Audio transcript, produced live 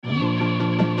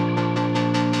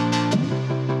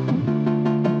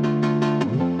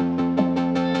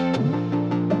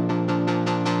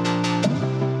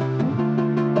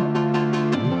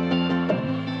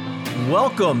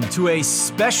welcome to a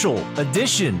special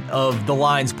edition of the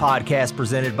Lines podcast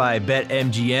presented by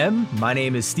BetMGM. My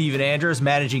name is Steven Andrews,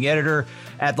 managing editor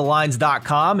at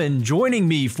thelines.com, and joining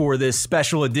me for this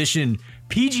special edition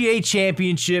PGA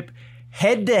Championship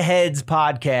Head-to-Heads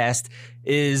podcast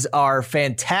is our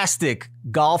fantastic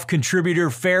golf contributor,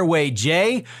 Fairway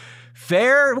Jay.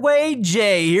 Fairway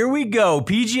Jay, here we go.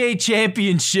 PGA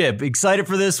Championship. Excited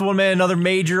for this one, man. Another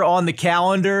major on the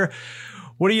calendar.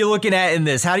 What are you looking at in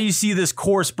this? How do you see this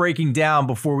course breaking down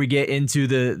before we get into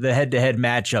the head-to-head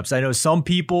matchups? I know some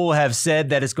people have said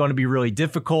that it's going to be really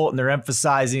difficult, and they're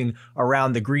emphasizing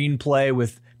around the green play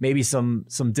with maybe some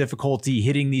difficulty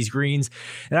hitting these greens.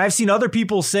 And I've seen other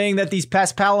people saying that these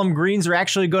Paspalum greens are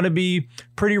actually going to be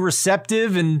pretty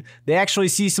receptive, and they actually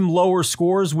see some lower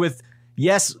scores with,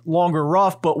 yes, longer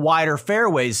rough, but wider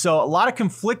fairways. So a lot of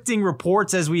conflicting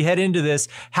reports as we head into this.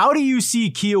 How do you see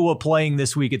Kiawah playing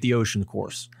this week at the Ocean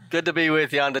Course? Good to be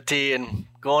with you on the tee and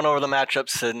going over the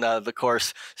matchups in the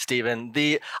course, Steven.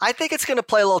 I think it's going to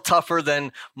play a little tougher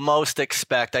than most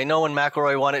expect. I know when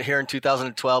McIlroy won it here in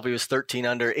 2012, he was 13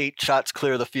 under, 8 shots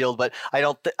clear of the field, but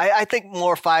I think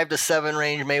more 5 to 7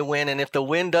 range may win. And if the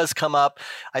wind does come up,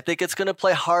 I think it's going to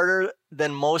play harder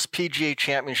than most PGA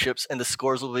championships, and the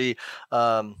scores will be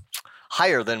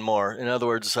higher than more. In other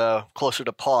words, closer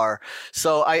to par.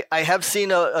 So I have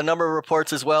seen a number of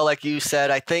reports as well, like you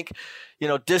said. I think,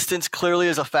 distance clearly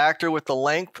is a factor with the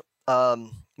length.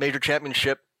 Major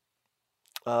championship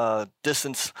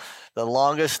distance, the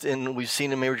longest we've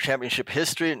seen in major championship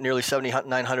history, nearly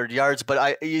 7,900 yards.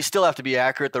 But you still have to be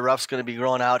accurate. The rough's going to be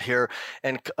growing out here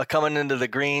and coming into the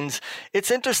greens. It's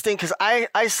interesting because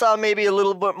I saw maybe a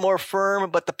little bit more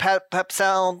firm, but the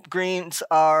Paspalum greens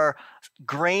are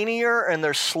grainier and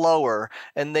they're slower.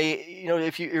 And they,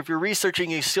 if you're researching,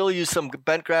 you still use some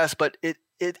bent grass, but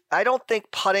I don't think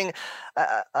putting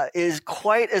is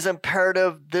quite as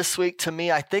imperative this week to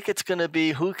me. I think it's going to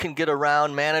be who can get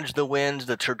around, manage the wind,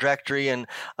 the trajectory, and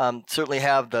certainly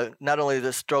have not only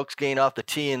the strokes gain off the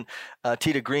tee and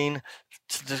tee to green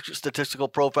statistical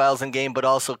profiles in game, but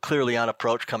also clearly on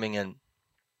approach coming in.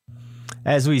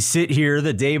 As we sit here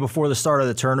the day before the start of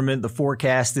the tournament, the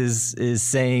forecast is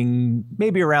saying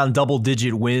maybe around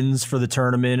double-digit wins for the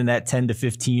tournament in that 10 to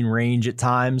 15 range at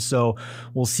times. So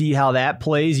we'll see how that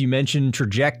plays. You mentioned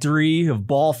trajectory of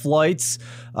ball flights.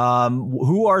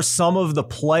 Who are some of the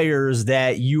players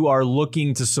that you are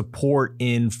looking to support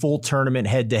in full tournament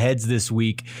head-to-heads this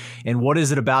week? And what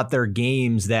is it about their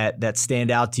games that stand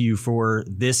out to you for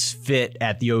this fit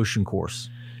at the Ocean Course?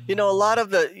 A lot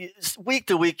of the week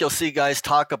to week, you'll see guys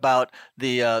talk about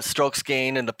the strokes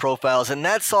gained and the profiles, and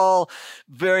that's all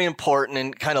very important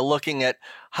in kind of looking at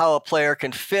how a player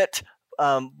can fit.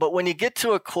 But when you get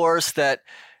to a course that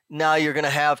now you're going to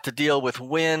have to deal with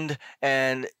wind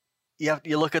and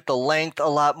you look at the length a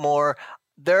lot more,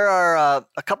 there are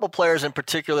a couple players in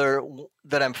particular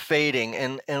that I'm fading,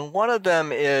 and one of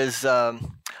them is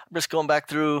I'm just going back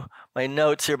through my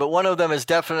notes here, but one of them is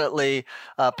definitely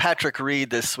Patrick Reed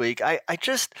this week. I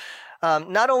just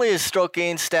not only is stroke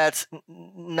gain stats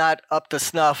not up to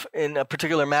snuff in a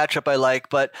particular matchup I like,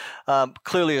 but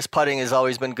clearly his putting has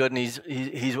always been good, and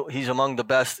he's among the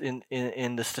best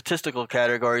in the statistical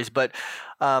categories. But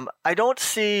I don't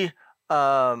see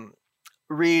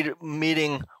Reed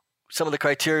meeting some of the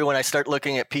criteria when I start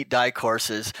looking at Pete Dye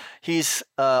courses. He's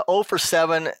 0 for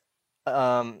 7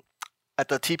 at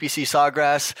the TPC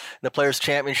Sawgrass, the Players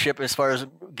Championship, as far as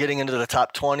getting into the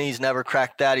top 20. He's never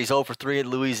cracked that. He's 0 for 3 at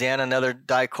Louisiana, another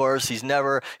Dye course. He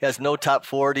has no top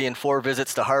 40 and 4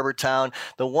 visits to Harbour Town.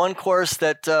 The one course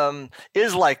that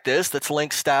is like this, that's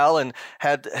link style and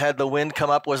had the wind come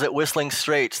up, was at Whistling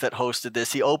Straits that hosted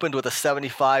this. He opened with a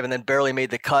 75 and then barely made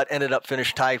the cut, ended up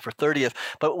finished tied for 30th.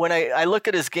 But when I look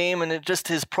at his game and just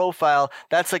his profile,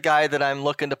 that's a guy that I'm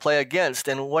looking to play against.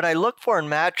 And what I look for in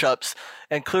matchups,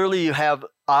 and clearly you have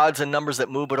odds and numbers that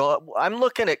move, but I'm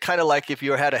looking at kind of like if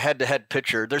you had a head-to-head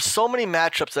pitcher. There's so many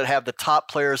matchups that have the top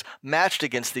players matched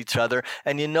against each other,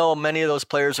 and many of those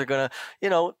players are going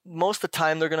to, most of the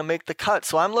time they're going to make the cut.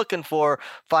 So I'm looking for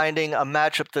finding a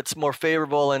matchup that's more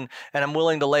favorable, and I'm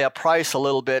willing to lay a price a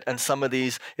little bit on some of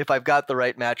these if I've got the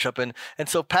right matchup. And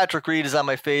so Patrick Reed is on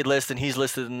my fade list, and he's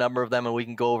listed a number of them, and we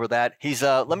can go over that. He's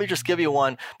let me just give you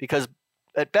one, because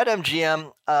at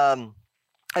BetMGM,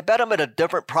 I bet him at a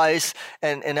different price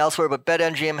and elsewhere, but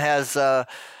BetMGM has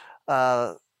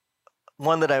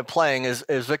one that I'm playing is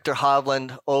Viktor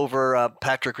Hovland over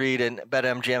Patrick Reed, and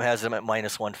BetMGM has him at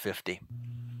minus 150.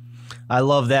 I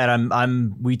love that.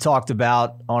 We talked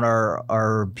about on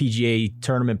our PGA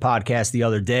tournament podcast the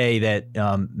other day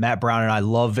that Matt Brown and I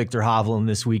love Viktor Hovland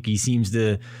this week. He seems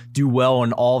to do well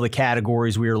in all the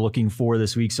categories we are looking for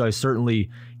this week. So I certainly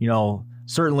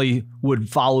would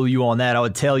follow you on that. I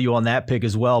would tail you on that pick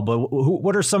as well. But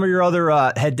what are some of your other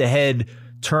head-to-head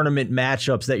tournament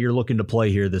matchups that you're looking to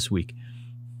play here this week?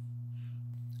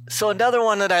 So another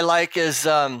one that I like is,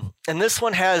 and this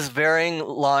one has varying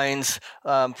lines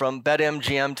from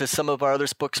BetMGM to some of our other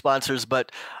book sponsors,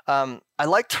 but I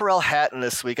like Tyrrell Hatton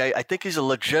this week. I think he's a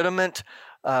legitimate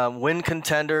win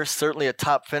contender, certainly a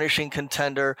top finishing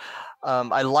contender.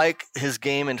 I like his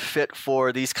game and fit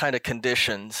for these kind of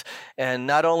conditions. And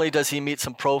not only does he meet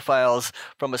some profiles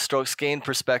from a strokes gained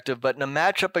perspective, but in a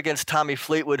matchup against Tommy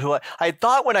Fleetwood, who I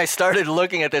thought when I started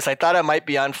looking at this, I thought I might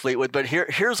be on Fleetwood, but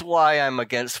here's why I'm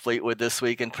against Fleetwood this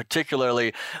week, and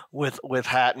particularly with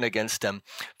Hatton against him.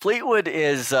 Fleetwood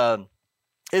is...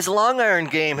 his long iron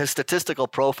game, his statistical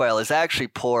profile is actually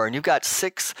poor, and you've got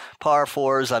 6 par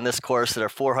 4s on this course that are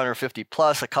 450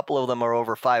 plus. A couple of them are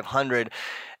over 500,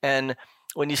 and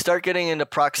when you start getting into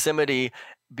proximity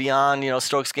beyond,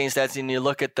 strokes gained stats, and you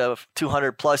look at the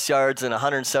 200 plus yards and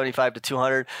 175 to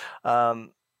 200,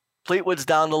 Fleetwood's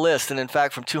down the list, and in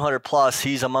fact, from 200 plus,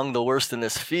 he's among the worst in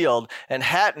this field. And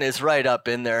Hatton is right up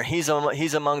in there. He's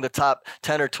among the top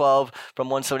 10 or 12 from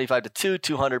 175 to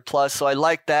 200 plus. So I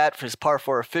like that. For his par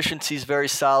 4 efficiency is very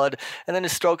solid, and then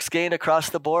his strokes gained across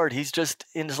the board. He's just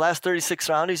in his last 36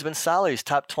 rounds, he's been solid. He's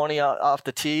top 20 off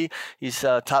the tee. He's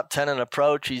top 10 in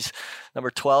approach. He's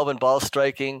number 12 in ball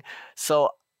striking.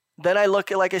 So then I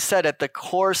look at, like I said, at the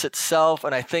course itself,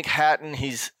 and I think Hatton,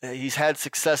 he's had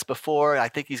success before. I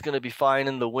think he's going to be fine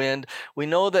in the wind. We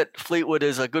know that Fleetwood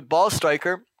is a good ball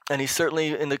striker, and he's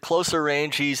certainly in the closer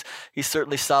range. He's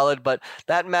certainly solid, but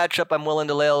that matchup, I'm willing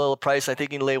to lay a little price. I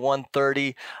think he can lay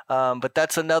 130, but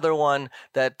that's another one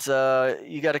that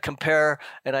you got to compare.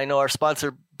 And I know our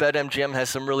sponsor BetMGM has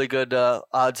some really good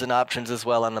odds and options as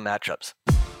well on the matchups.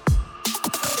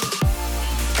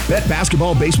 Bet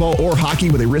basketball, baseball, or hockey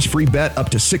with a risk-free bet up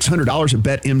to $600 at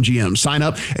BetMGM. Sign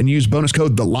up and use bonus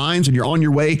code THELINES, and you're on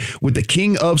your way with the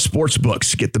king of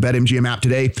sportsbooks. Get the BetMGM app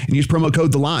today and use promo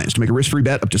code THELINES to make a risk-free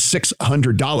bet up to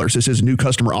 $600. This is a new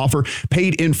customer offer.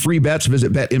 Paid in free bets.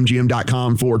 Visit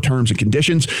BetMGM.com for terms and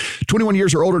conditions. 21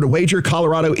 years or older to wager.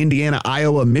 Colorado, Indiana,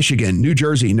 Iowa, Michigan, New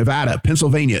Jersey, Nevada,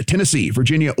 Pennsylvania, Tennessee,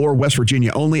 Virginia, or West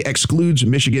Virginia only. Excludes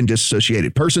Michigan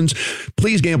disassociated persons.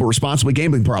 Please gamble responsibly.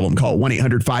 Gambling problem? Call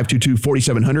 1-800-522-4700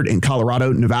 in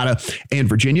Colorado, Nevada, and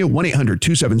Virginia.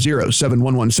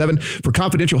 1-800-270-7117 for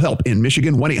confidential help in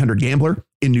Michigan. 1-800-GAMBLER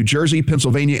in New Jersey,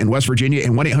 Pennsylvania, and West Virginia,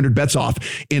 and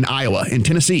 1-800-BETS-OFF in Iowa. In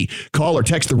Tennessee, call or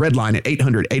text the red line at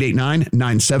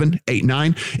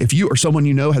 800-889-9789. If you or someone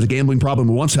you know has a gambling problem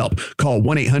and wants help, call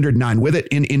 1-800-9-WITH-IT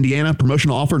in Indiana.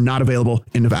 Promotional offer not available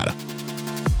in Nevada.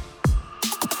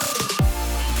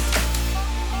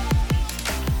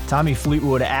 Tommy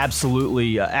Fleetwood,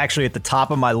 absolutely. Actually, at the top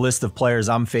of my list of players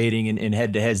I'm fading in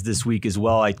head-to-heads this week as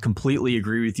well. I completely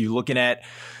agree with you. Looking at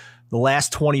the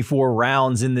last 24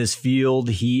 rounds in this field,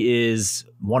 he is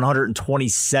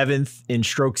 127th in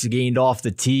strokes gained off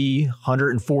the tee,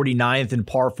 149th in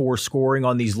par 4 scoring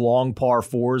on these long par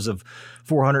 4s of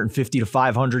 450 to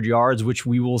 500 yards, which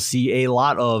we will see a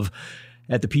lot of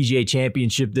at the PGA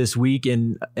Championship this week.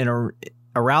 And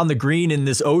around the green in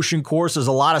this ocean course, there's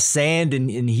a lot of sand,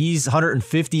 and he's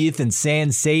 150th in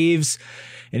sand saves,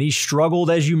 and he struggled,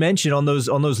 as you mentioned, on those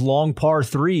long par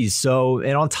 3s. So,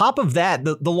 and on top of that,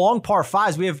 the long par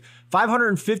 5s, we have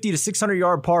 550 to 600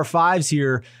 yard par 5s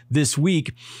here this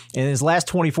week. In his last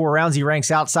 24 rounds, he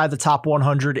ranks outside the top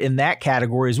 100 in that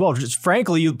category as well. Just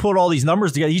frankly, you put all these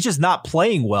numbers together, he's just not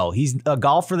playing well. He's a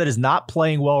golfer that is not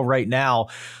playing well right now.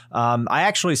 I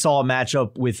actually saw a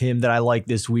matchup with him that I like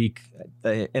this week,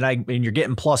 and you're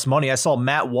getting plus money. I saw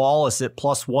Matt Wallace at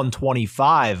plus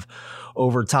 125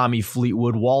 over Tommy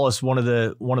Fleetwood. Wallace, one of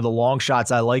the long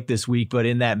shots I like this week, but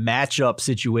in that matchup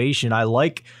situation, I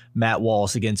like Matt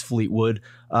Wallace against Fleetwood.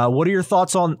 What are your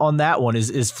thoughts on that one?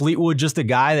 Is Fleetwood just a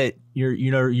guy that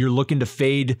you're looking to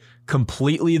fade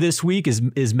completely this week?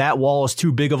 Is Matt Wallace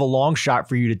too big of a long shot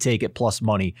for you to take at plus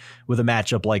money with a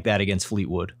matchup like that against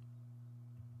Fleetwood?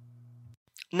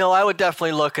 No, I would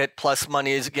definitely look at plus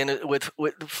money. Again, with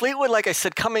Fleetwood, like I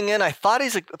said, coming in, I thought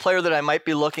he's a player that I might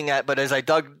be looking at, but as I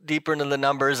dug deeper into the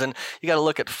numbers, and you got to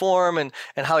look at form and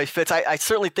how he fits, I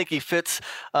certainly think he fits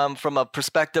from a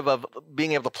perspective of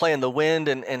being able to play in the wind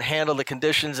and handle the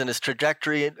conditions and his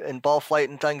trajectory and ball flight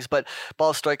and things, but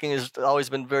ball striking has always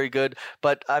been very good,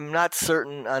 but I'm not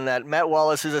certain on that. Matt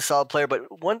Wallace is a solid player,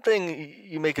 but one thing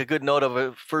you make a good note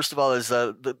of, first of all, is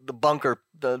the bunker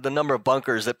the number of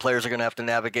bunkers that players are going to have to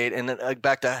navigate. And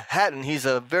back to Hatton, he's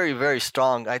a very, very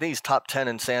strong, I think he's top 10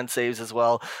 in sand saves as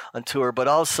well on tour. But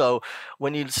also,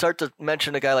 when you start to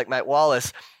mention a guy like Matt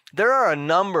Wallace, there are a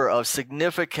number of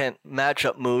significant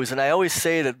matchup moves, and I always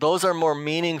say that those are more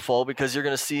meaningful because you're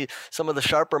going to see some of the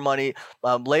sharper money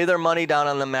lay their money down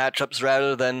on the matchups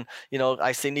rather than,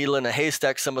 I say needle in a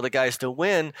haystack, some of the guys to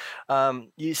win.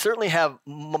 You certainly have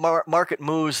market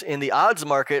moves in the odds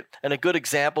market, and a good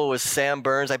example was Sam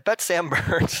Burns. I bet Sam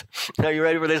Burns, are you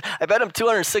ready for this? I bet him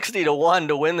 260 to 1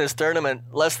 to win this tournament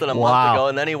less than a month ago,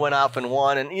 and then he went off and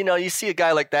won. And, you see a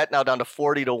guy like that now down to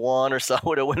 40 to 1 or so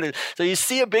to win it. So you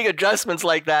see a big adjustments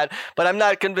like that, but I'm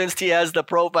not convinced he has the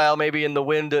profile maybe in the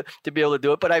wind to be able to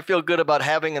do it, but I feel good about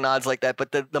having an odds like that.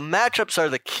 But the matchups are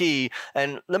the key,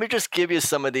 and let me just give you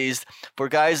some of these for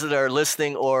guys that are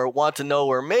listening or want to know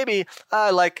where maybe I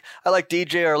like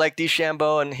DJ or I like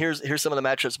DeChambeau, and here's some of the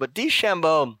matchups. But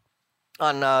DeChambeau,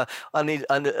 on our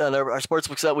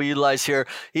sportsbooks that we utilize here,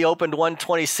 he opened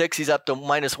 126. He's up to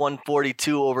minus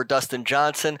 142 over Dustin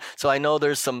Johnson. So I know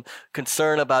there's some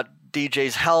concern about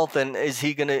DJ's health, and is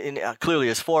he going to? Clearly,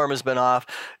 his form has been off.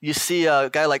 You see a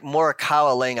guy like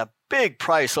Morikawa laying a big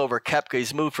price over Koepka.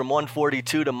 He's moved from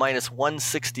 142 to minus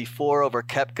 164 over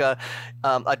Koepka.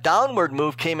 A downward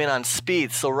move came in on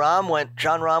Spieth. So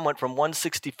John Rahm went from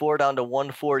 164 down to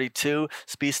 142.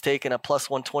 Spieth's taking a plus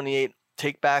 128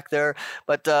 take back there.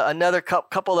 But another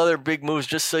couple other big moves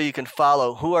just so you can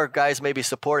follow. Who are guys maybe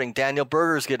supporting? Daniel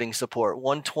Berger's getting support.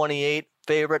 128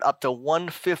 favorite up to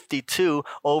 152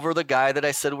 over the guy that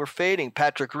I said we're fading,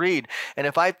 Patrick Reed. And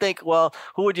if I think, well,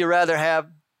 who would you rather have,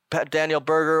 Daniel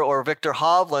Berger or Victor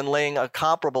Hovland laying a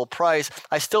comparable price?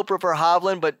 I still prefer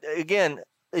Hovland, but again,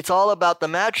 it's all about the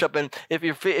matchup. And if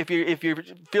you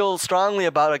feel strongly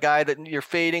about a guy that you're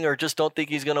fading or just don't think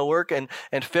he's going to work and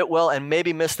fit well and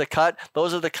maybe miss the cut,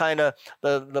 those are the kind of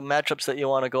the matchups that you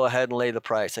want to go ahead and lay the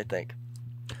price, I think.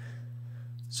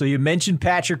 So you mentioned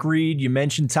Patrick Reed, you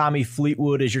mentioned Tommy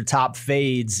Fleetwood as your top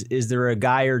fades. Is there a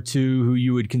guy or two who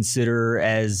you would consider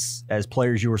as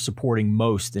players you are supporting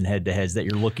most in head-to-heads that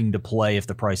you're looking to play if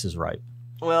the price is right?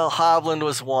 Well, Hovland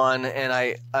was one, and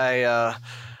I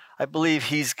believe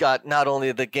he's got not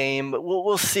only the game, but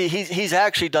we'll see. He's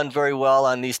actually done very well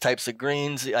on these types of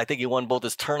greens. I think he won both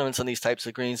his tournaments on these types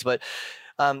of greens, but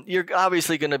you're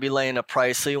obviously going to be laying a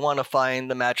price, so you want to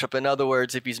find the matchup. In other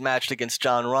words, if he's matched against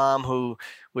Jon Rahm, who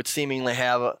would seemingly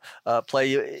have a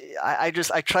play, I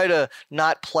try to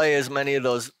not play as many of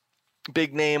those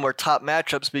big name or top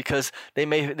matchups because they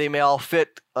may all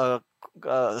fit a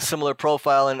similar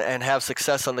profile and have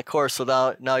success on the course.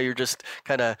 So now you're just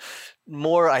kind of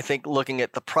more, I think, looking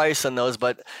at the price on those,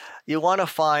 but you want to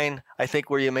find, I think,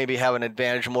 where you maybe have an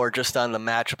advantage more just on the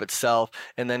matchup itself,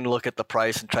 and then look at the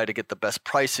price and try to get the best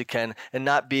price you can and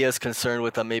not be as concerned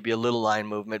with maybe a little line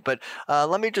movement. But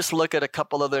let me just look at a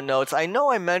couple other notes. I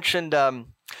know I mentioned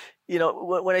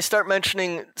when I start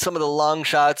mentioning some of the long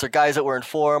shots or guys that were in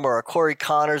form or Corey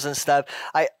Connors and stuff,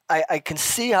 I can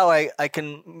see how I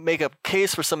can make a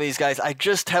case for some of these guys. I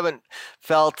just haven't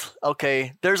felt,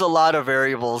 okay, there's a lot of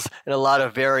variables and a lot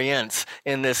of variance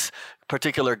in this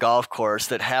particular golf course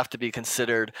that have to be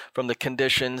considered from the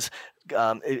conditions.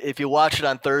 If you watch it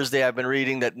on Thursday, I've been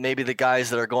reading that maybe the guys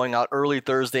that are going out early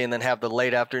Thursday and then have the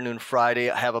late afternoon Friday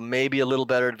have maybe a little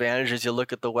better advantage as you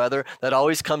look at the weather. That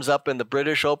always comes up in the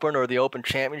British Open or the Open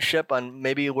Championship on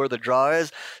maybe where the draw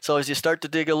is. So as you start to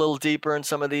dig a little deeper in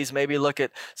some of these, maybe look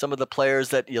at some of the players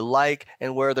that you like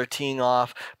and where they're teeing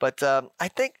off. But I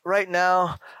think right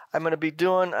now I'm going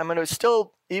to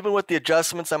still, even with the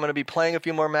adjustments, I'm going to be playing a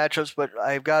few more matchups, but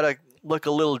I've got to look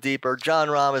a little deeper. Jon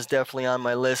Rahm is definitely on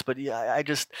my list, but yeah, I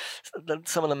just,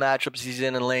 some of the matchups he's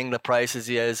in and laying the prices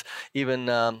he is, even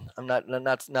I'm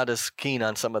not as keen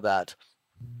on some of that.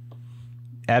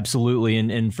 Absolutely.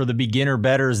 And for the beginner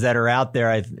bettors that are out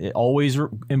there, it's always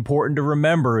important to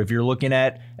remember, if you're looking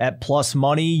at plus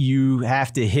money, you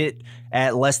have to hit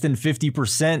at less than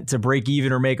 50% to break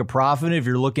even or make a profit. If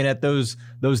you're looking at those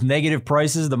negative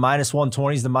prices, the minus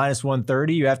 120s, the minus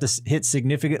 130, you have to hit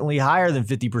significantly higher than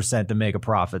 50% to make a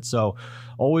profit. So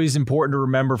always important to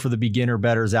remember for the beginner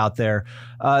bettors out there.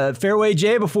 Fairway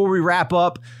Jay, before we wrap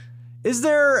up, is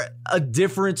there a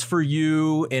difference for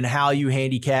you in how you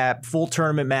handicap full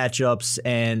tournament matchups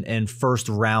and first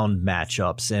round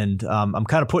matchups? And I'm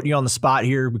kind of putting you on the spot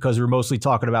here because we're mostly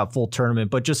talking about full tournament,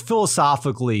 but just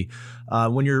philosophically,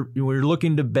 when you're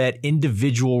looking to bet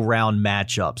individual round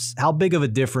matchups, how big of a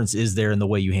difference is there in the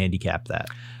way you handicap that?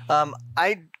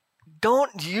 I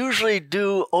don't usually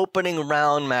do opening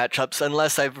round matchups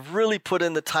unless I've really put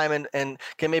in the time and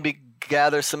can maybe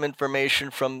gather some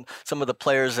information from some of the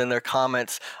players and their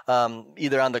comments,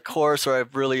 either on the course or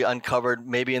I've really uncovered,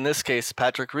 maybe in this case,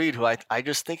 Patrick Reed, who I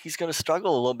just think he's going to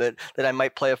struggle a little bit, that I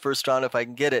might play a first round if I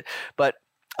can get it. But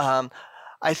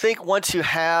I think once you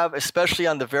have, especially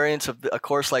on the variants of a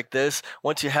course like this,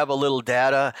 once you have a little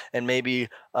data and maybe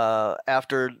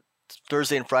after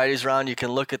Thursday and Friday's round, you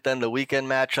can look at then the weekend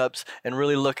matchups and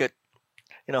really look at,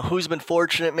 who's been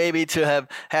fortunate maybe to have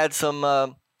had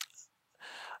some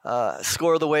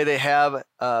score the way they have.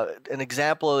 An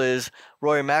example is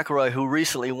Rory McIlroy, who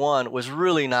recently won, was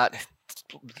really not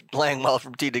playing well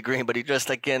from tee to green, but he just,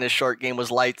 again, his short game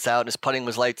was lights out, and his putting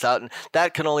was lights out, and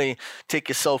that can only take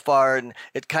you so far, and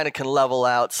it kind of can level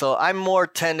out. So I'm more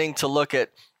tending to look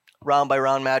at round by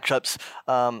round matchups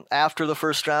after the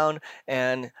first round,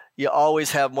 and you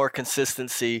always have more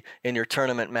consistency in your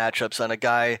tournament matchups on a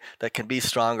guy that can be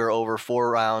stronger over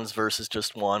 4 rounds versus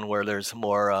just one, where there's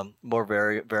more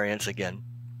variance again.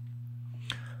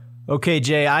 Okay,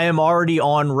 Jay, I am already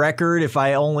on record. If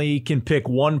I only can pick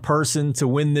one person to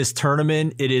win this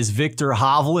tournament, it is Viktor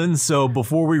Hovland. So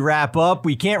before we wrap up,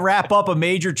 we can't wrap up a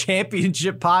major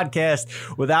championship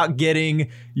podcast without getting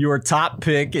your top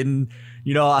pick. And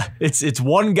it's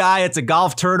one guy, it's a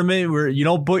golf tournament where you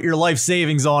don't put your life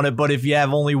savings on it. But if you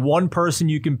have only one person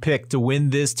you can pick to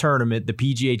win this tournament, the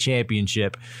PGA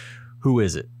Championship, who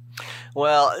is it?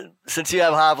 Well, since you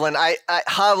have Hovland,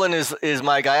 Hovland is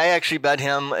my guy. I actually bet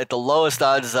him at the lowest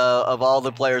odds of all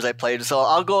the players I played. So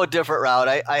I'll go a different route.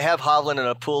 I have Hovland in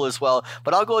a pool as well,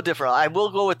 but I'll go a different route. I will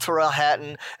go with Tyrrell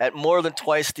Hatton at more than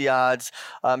twice the odds.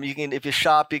 If you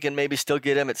shop, you can maybe still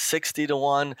get him at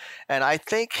 60-1. And I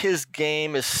think his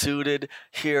game is suited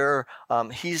here.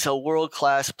 He's a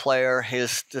world-class player.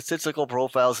 His statistical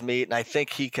profiles meet, and I think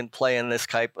he can play in this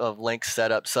type of link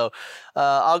setup. So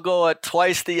I'll go at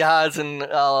twice the odds, and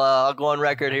I'll go on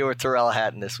record here with Tyrrell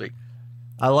Hatton this week.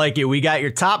 I like it. We got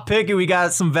your top pick and we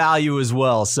got some value as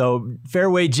well. So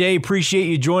Fairway Jay, appreciate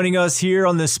you joining us here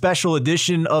on this special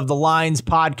edition of the Lines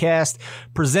podcast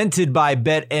presented by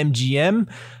BetMGM.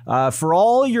 For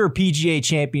all your PGA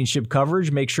Championship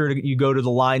coverage, make sure you go to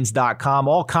thelines.com.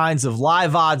 All kinds of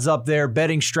live odds up there,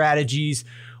 betting strategies.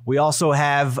 We also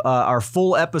have our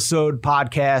full episode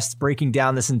podcast breaking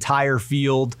down this entire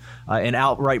field and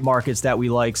outright markets that we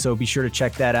like. So be sure to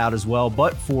check that out as well.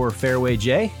 But for Fairway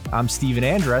Jay, I'm Steven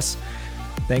Andress.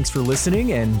 Thanks for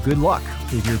listening and good luck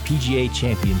with your PGA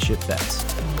Championship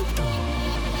bets.